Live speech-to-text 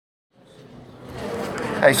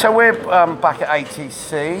Hey, so we're back at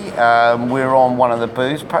ATC. We're on one of the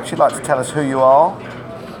booths. Perhaps you'd like to tell us who you are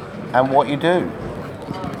and what you do.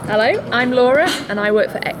 Hello, I'm Laura and I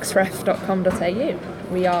work for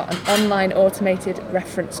Xref.com.au. We are an online automated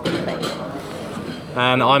reference company.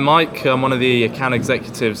 And I'm Mike, I'm one of the account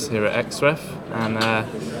executives here at Xref, and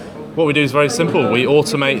what we do is very simple. We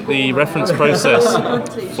automate the reference process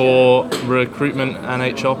for recruitment and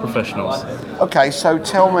HR professionals. Okay, so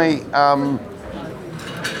tell me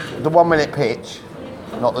the 1 minute pitch,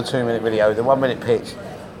 not the 2 minute video, the 1 minute pitch.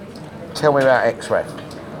 Tell me about Xref.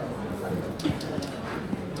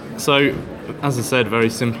 So, as I said,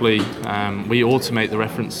 very simply, we automate the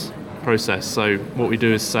reference process. So what we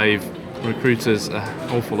do is save recruiters an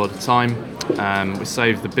awful lot of time. We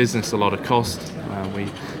save the business a lot of cost.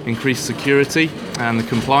 We increase security and the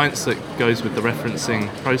compliance that goes with the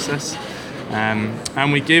referencing process.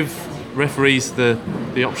 And we give referees the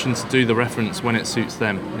option to do the reference when it suits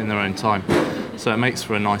them in their own time. So it makes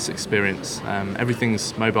for a nice experience.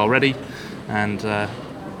 Everything's mobile ready, and So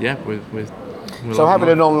having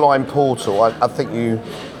an online portal, I think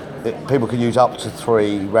people can use up to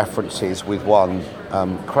 3 references with one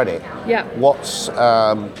credit. Yeah. What's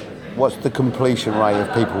the completion rate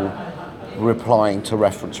of people replying to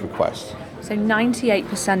reference requests? So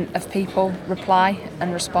 98% of people reply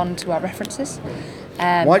and respond to our references.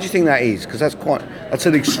 Why do you think that is? Because that's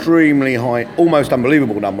an extremely high, almost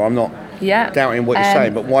unbelievable number. I'm not doubting what you're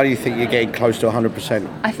saying, but why do you think you're getting close to 100%?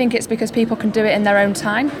 I think it's because people can do it in their own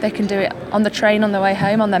time. They can do it on the train on their way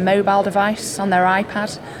home, on their mobile device, on their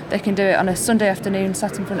iPad. They can do it on a Sunday afternoon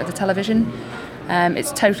sat in front of the television.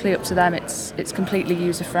 It's totally up to them. It's completely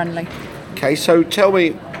user-friendly. Okay, so tell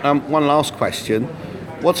me one last question.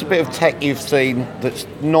 What's a bit of tech you've seen that's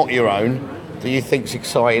not your own that you think's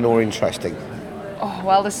exciting or interesting? Oh,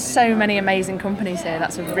 well, there's so many amazing companies here.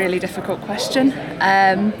 That's a really difficult question.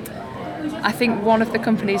 I think one of the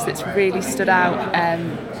companies that's really stood out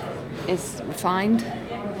is Refined.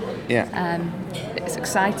 Yeah. It's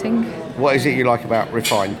exciting. What is it you like about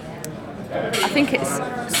Refined? I think it's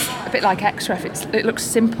a bit like Xref. It looks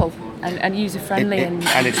simple and user-friendly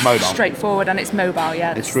and it's mobile. Straightforward, and it's mobile,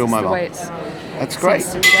 yeah. It's real mobile. The way it's That's great.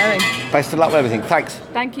 seems to be going. Best of luck with everything. Thanks.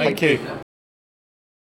 Thank you. Thank you.